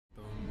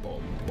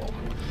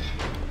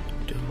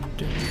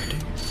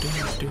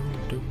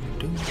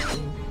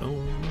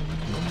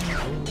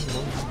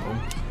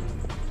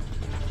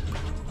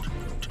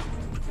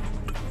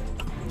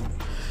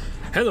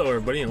Hello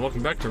everybody and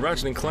welcome back to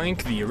Ratchet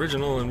Clank, the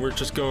original, and we're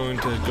just going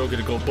to go get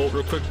a gold bolt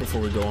real quick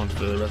before we go on to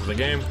the rest of the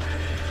game.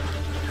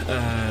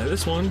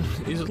 This one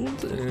is a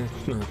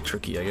little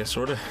tricky, I guess,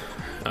 sorta.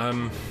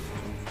 I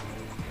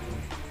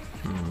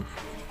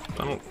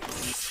don't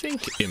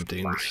think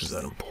emptying this is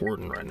that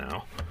important right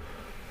now.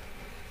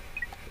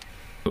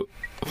 Oh.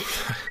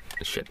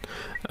 Shit.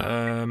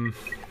 Yeah,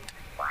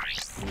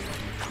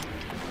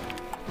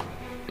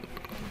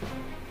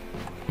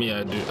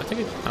 I do. I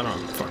think I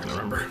don't fucking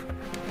remember.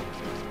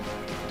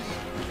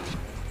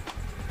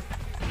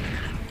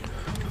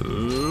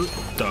 Ooh,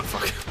 the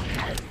fuck.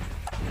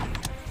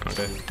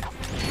 Okay.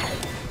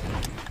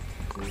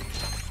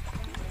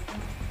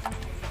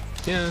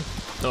 Yeah.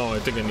 Oh, I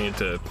think I need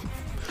to.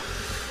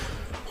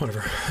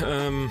 Whatever.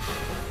 Yeah,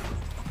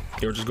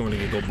 we're just going to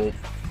get gold bolt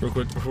real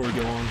quick before we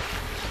go on.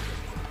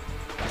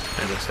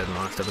 As I said in the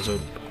last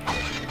episode.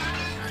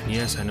 And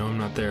yes, I know I'm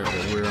not there, but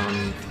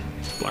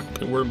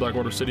we're in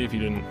Blackwater City. If you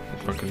didn't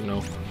fucking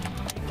know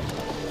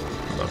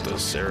about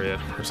this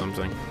area or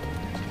something.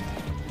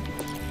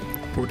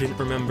 Or didn't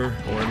remember,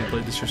 or haven't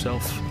played this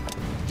yourself.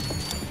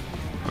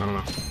 I don't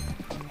know.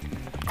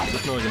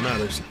 Doesn't know like it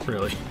matters,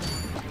 really.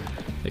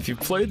 If you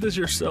played this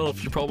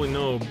yourself, you probably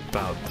know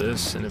about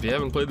this, and if you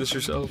haven't played this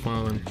yourself,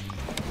 well then...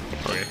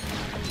 Okay.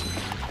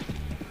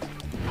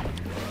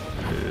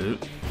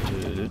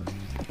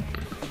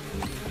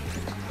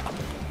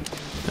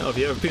 Now, if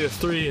you have a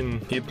PS3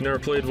 and you've never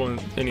played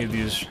any of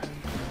these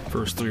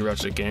first 3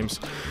 Ratchet games,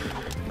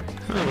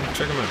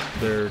 check them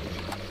out.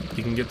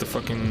 You can get the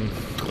fucking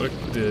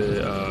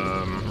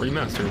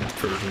remastered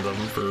versions of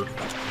them for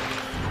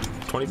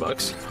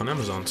 $20 on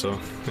Amazon. So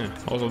yeah.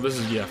 Also, this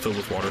is filled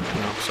with water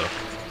now. So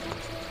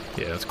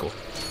yeah, that's cool.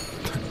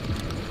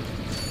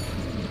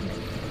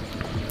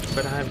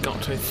 But I've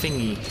got a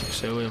thingy,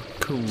 so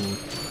cool.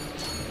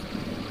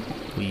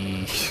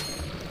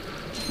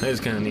 I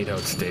just kind of neat how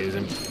it stays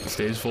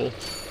full.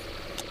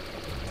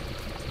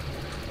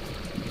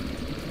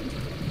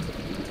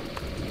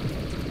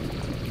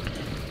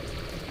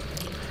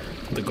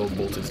 The gold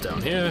bolt is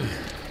down here.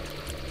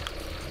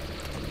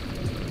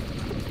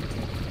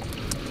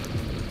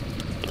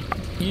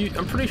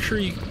 I'm pretty sure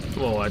you...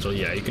 Well, actually,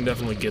 yeah, you can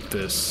definitely get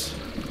this.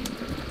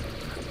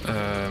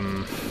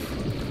 Oh,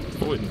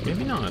 wait,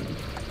 maybe not.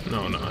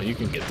 No, you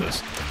can get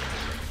this.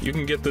 You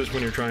can get this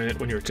when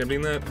you're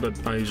attempting that,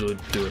 but I usually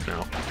do it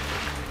now.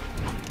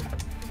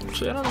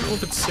 Actually, I don't know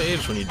if it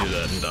saves when you do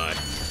that and die.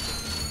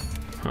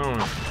 I don't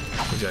know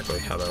exactly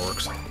how that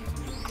works.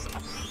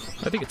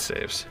 I think it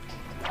saves.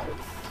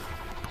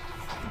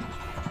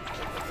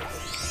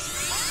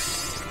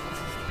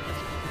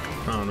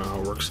 I don't know how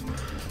it works.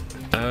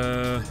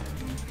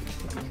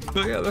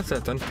 But yeah, that's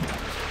that then.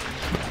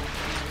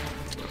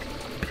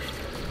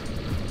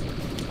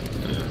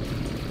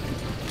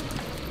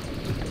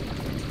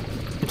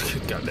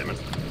 God damn it.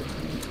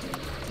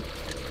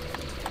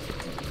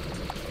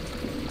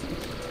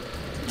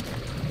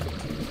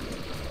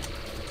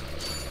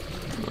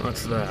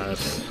 What's that?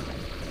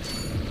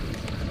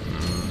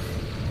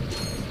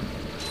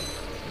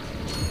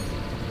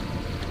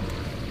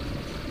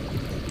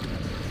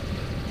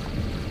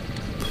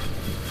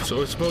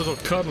 So I suppose I'll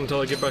cut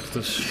until I get back to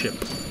the ship.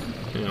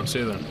 You know, see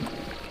you then.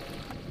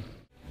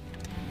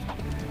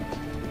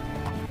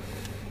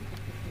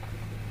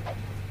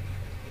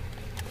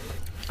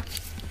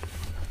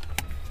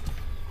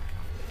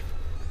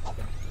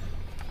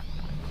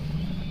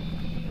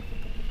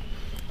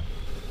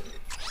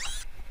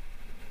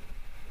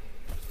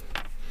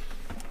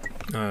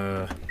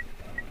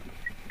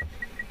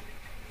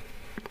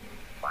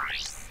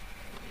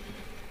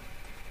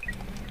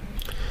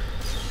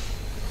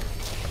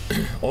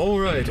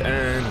 Alright,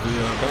 and we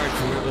are back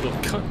from that little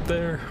cut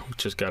there. We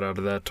just got out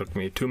of that, took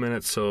me 2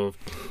 minutes, so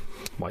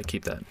why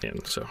keep that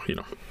in? So, you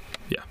know,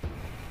 yeah.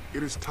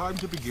 It is time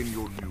to begin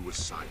your new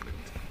assignment.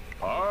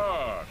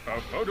 Ah,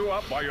 a photo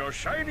op by your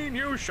shiny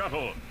new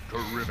shuttle.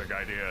 Terrific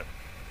idea.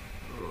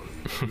 Oh,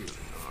 you really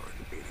are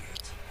an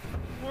idiot.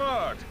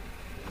 What?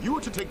 You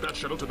are to take that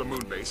shuttle to the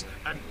moon base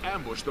and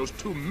ambush those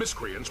 2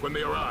 miscreants when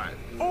they arrive.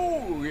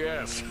 Oh,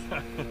 yes.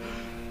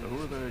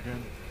 Who are they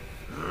again?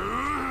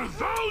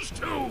 Those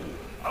 2!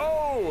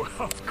 Oh,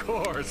 of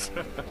course.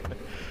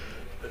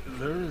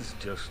 There is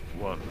just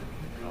one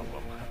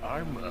problem.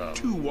 I'm,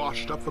 Too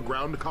washed up for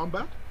ground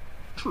combat?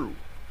 True.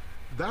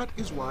 That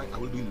is why I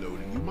will be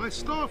loading you my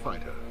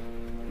starfighter.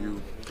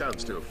 You can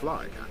still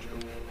fly, can't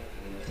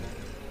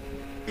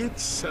you?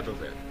 It's settled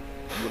then.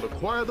 You'll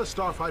acquire the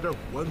starfighter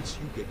once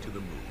you get to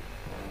the moon.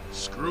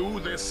 Screw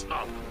this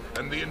up,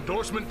 and the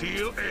endorsement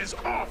deal is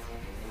off!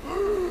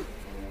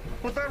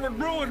 But that would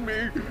ruin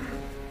me.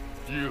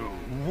 You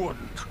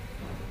wouldn't.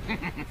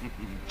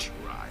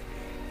 Try.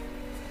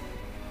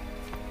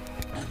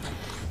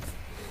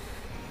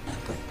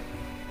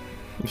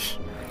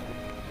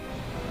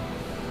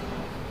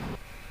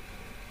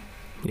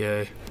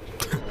 Yay.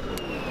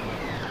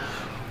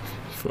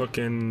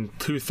 Fucking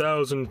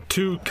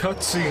 2002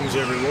 cutscenes,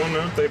 everyone.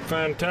 Aren't they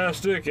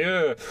fantastic?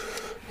 Yeah.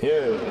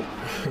 Yeah.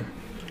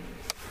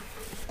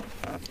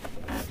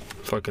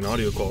 Fucking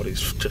audio quality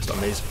is just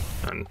amazing.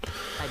 And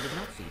I did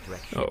not see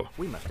direction. oh,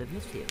 We must have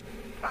missed him.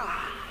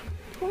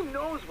 Who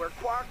knows where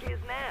Quark is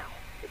now?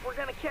 If we're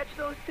gonna catch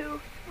those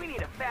two, we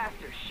need a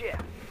faster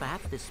ship.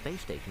 Perhaps this space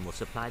station will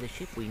supply the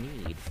ship we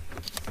need.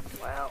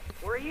 Well,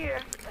 we're here.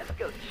 Let's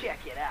go check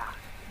it out.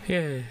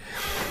 yeah.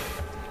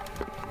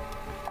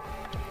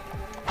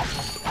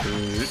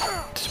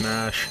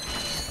 Smash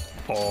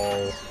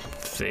all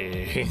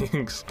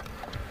things.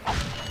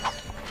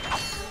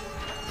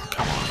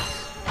 Come on.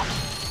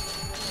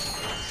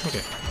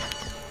 Okay.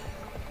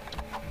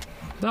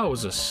 That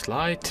was a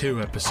Sly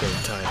 2 episode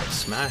title.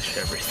 Smash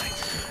everything.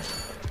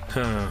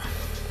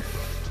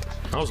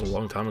 That was a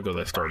long time ago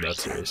that I started that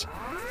series.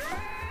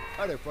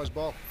 Hi there,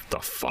 Fuzzball. The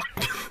fuck?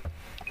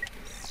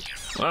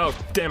 Oh,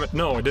 damn it.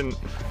 No, I didn't.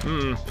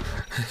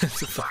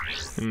 It's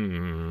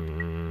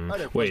fine. Hi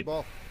there, Wait.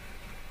 Fuzzball.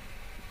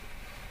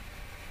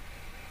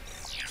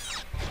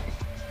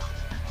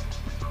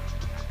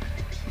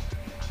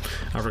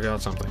 I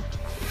forgot something.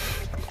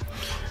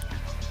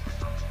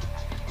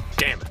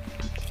 Damn it.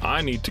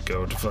 I need to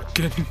go to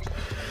fucking...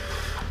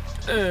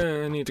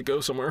 I need to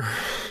go somewhere.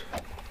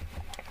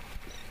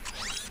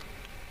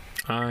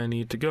 I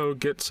need to go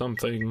get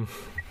something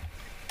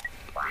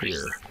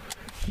here.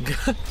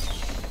 God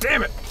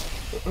damn it!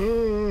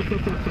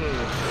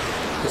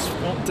 This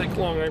won't take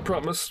long, I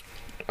promise.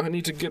 I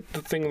need to get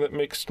the thing that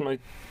makes my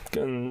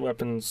gun,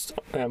 weapons,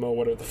 ammo,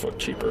 whatever the fuck,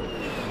 cheaper.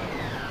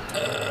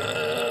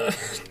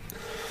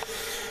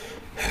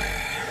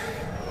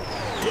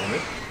 Damn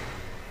it.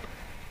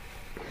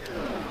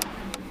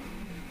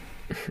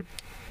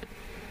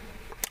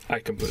 I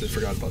completely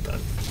forgot about that.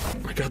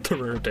 I got the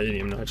rare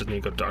titanium, now I just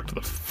need to go talk to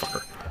the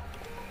fucker.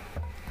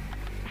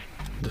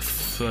 The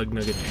fug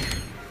nugget.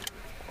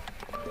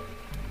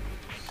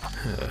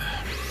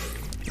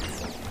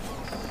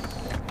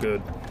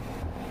 Good.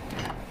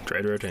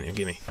 Trade rare titanium,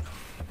 gimme.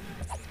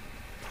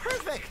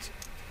 Perfect!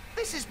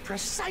 This is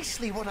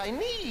precisely what I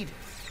need.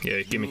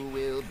 Yeah, gimme. You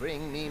will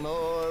bring me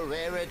more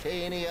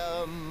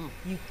raritanium.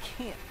 You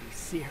can't be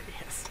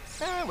serious.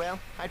 Well,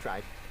 I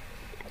tried.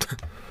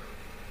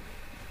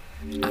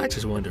 I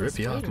just wanted to rip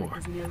you off This more.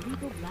 is an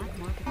illegal black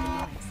market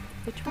device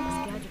that tricks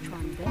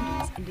Gadgetron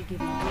vendors into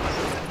giving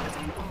discounts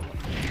on all.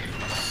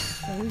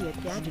 We at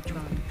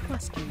Gadgetron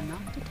trust you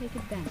not to take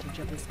advantage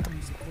of this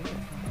unsupported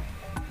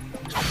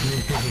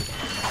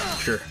product.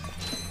 Sure.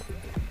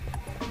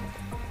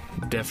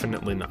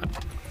 Definitely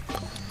not.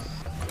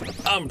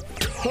 I'm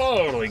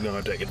totally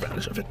gonna take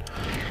advantage of it.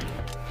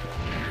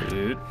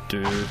 Dude.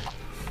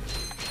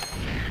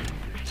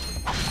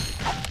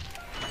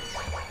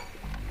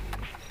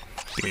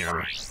 Give me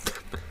armor.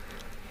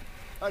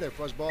 Hi there,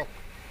 Fuzzball.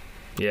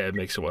 Yeah, it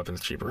makes the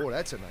weapons cheaper. Oh,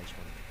 that's a nice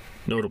one.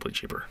 Notably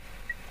cheaper.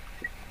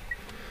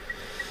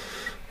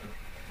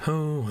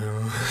 Oh,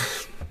 well.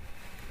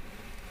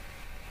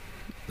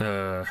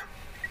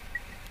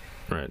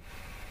 Right.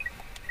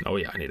 Oh,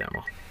 yeah, I need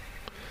ammo.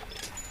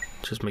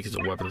 Just makes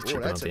the weapons cheaper,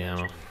 not that's the a nice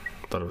ammo.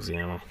 Thought it was the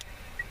ammo.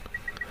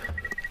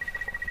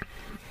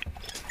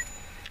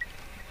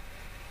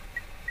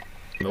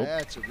 Nope.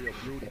 That's a real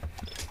beauty.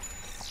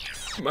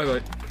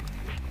 Bye-bye.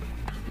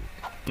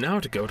 Now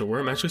to go to where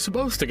I'm actually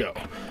supposed to go.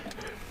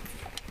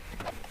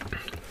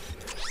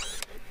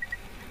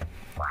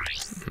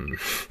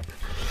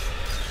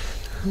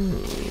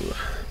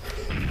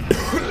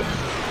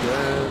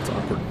 That's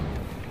awkward.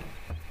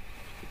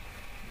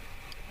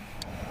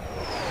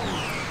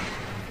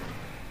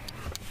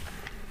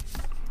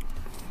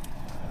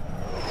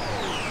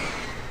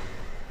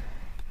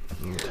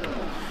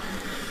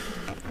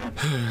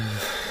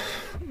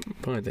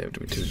 Why do they have to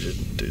be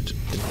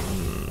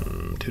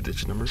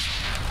two-digit numbers?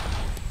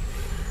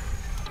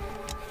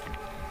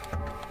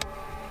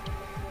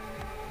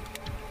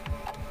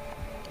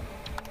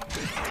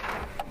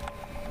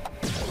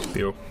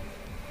 Yo.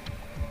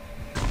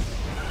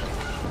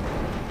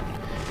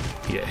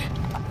 Yay.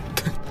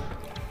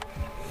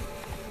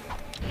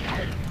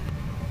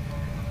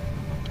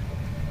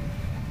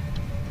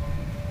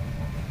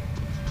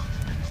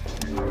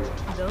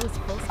 Those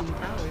pulsing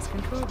towers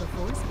control the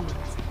force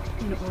fields.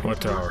 In order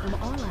What to knock tower? them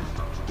all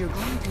out, you're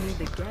going to need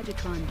the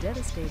Gadgetron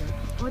Devastator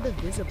or the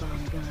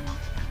Visibomb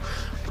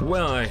gun.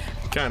 Well, I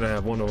kinda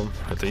have one of them,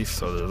 at least,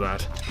 so there's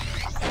that.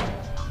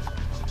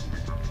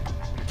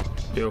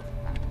 Yo.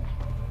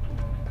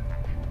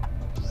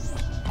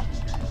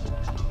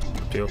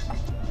 Yo.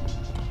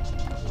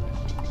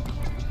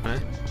 Huh?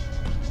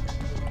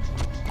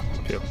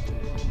 Yo.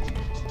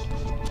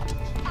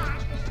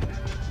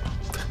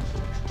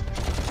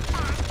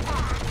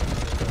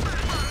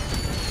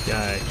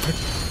 Die.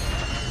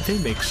 They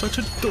make such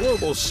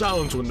adorable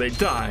sounds when they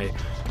die.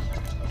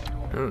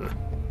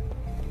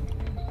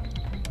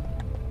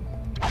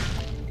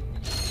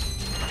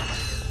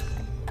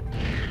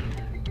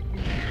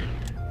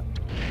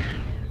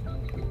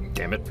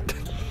 Damn it.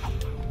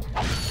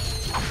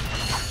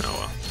 Oh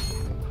well.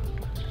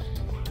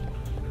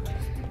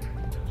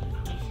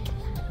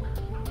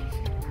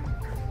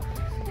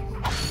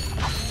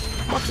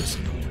 boxes.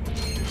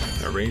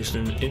 Arranged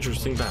in an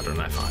interesting pattern,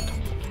 I find.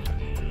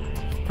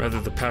 Rather,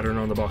 the pattern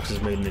on the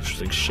boxes made an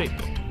interesting shape.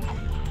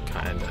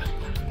 Kinda.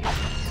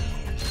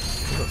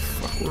 Where the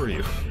fuck were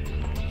you?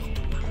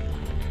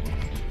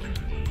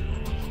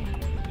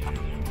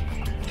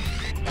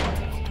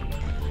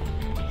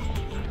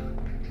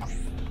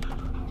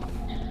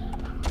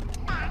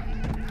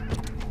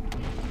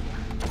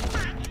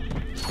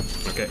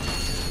 Okay.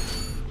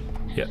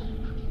 Yeah.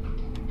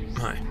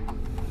 Hi.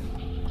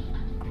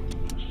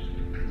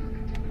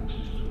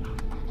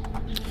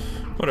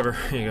 Whatever,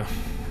 here you go.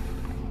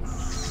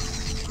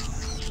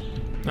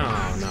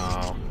 Oh,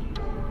 no.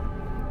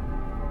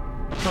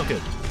 Oh,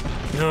 good.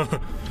 No.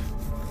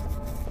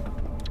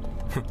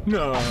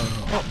 No.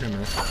 Oh, never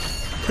mind.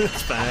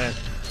 It's fine.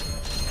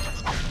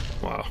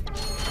 Wow.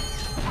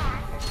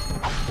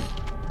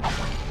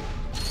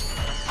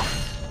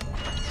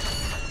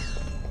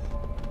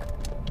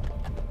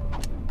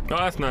 No,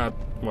 that's not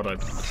what I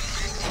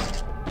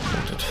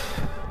wanted.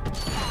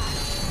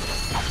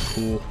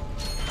 Cool.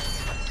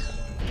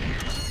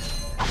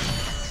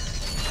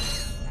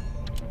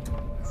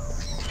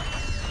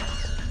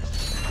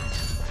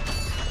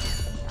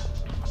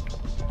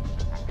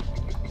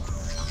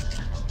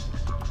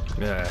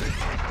 Yeah.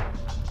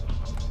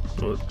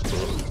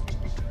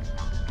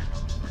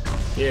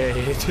 Yeah,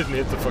 he didn't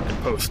hit the fucking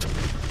post.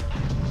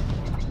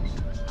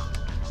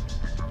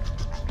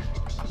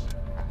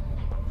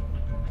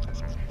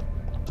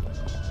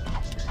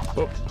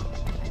 Oh.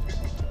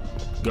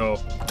 Go.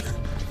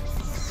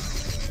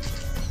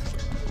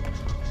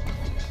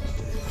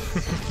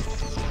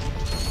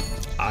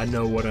 I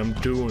know what I'm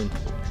doing.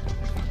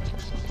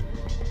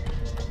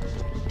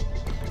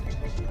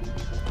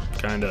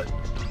 Kinda.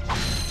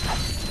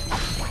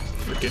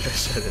 Forget I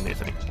said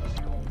anything.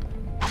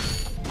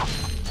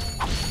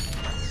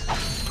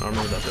 I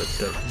remember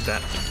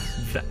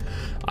that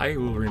I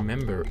will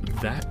remember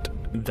that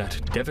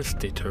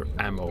Devastator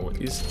ammo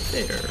is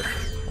there.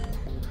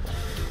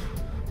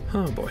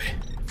 Oh boy.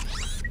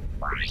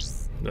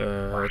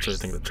 I actually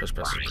think the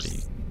trespass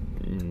is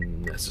pretty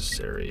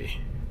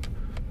necessary.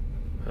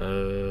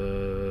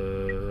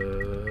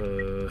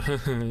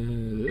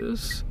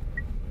 This?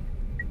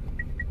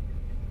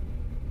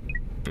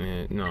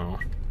 No.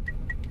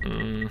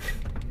 Okay.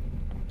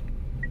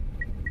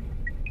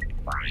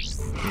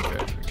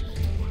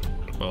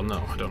 Well,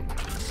 no, I don't.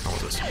 I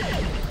want this.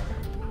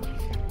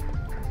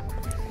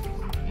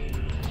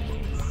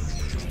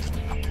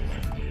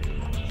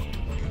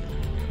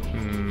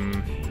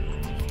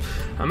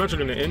 I'm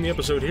actually going to end the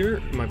episode here.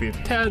 It might be a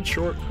tad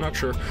short, not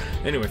sure.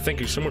 Anyway, thank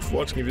you so much for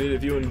watching the video.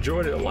 If you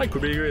enjoyed it, a like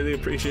would be greatly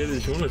appreciated.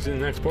 If you want to see the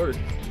next part,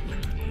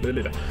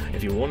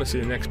 if you want to see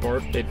the next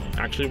part, it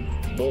actually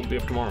won't be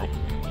up tomorrow.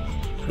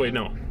 Wait,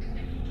 no.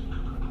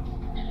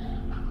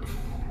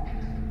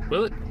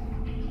 Will it?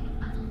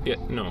 Yeah,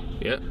 no,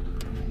 yeah.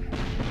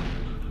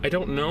 I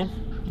don't know.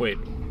 Wait.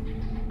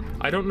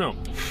 I don't know.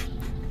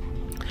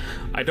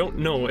 I don't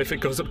know if it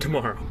goes up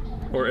tomorrow,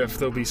 or if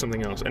there'll be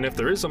something else. And if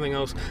there is something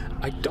else,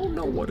 I don't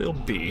know what it'll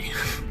be,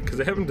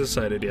 because I haven't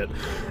decided yet.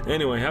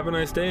 Anyway, have a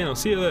nice day, and I'll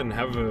see you then.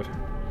 Have a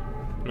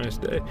nice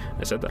day.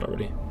 I said that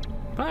already.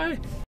 Bye!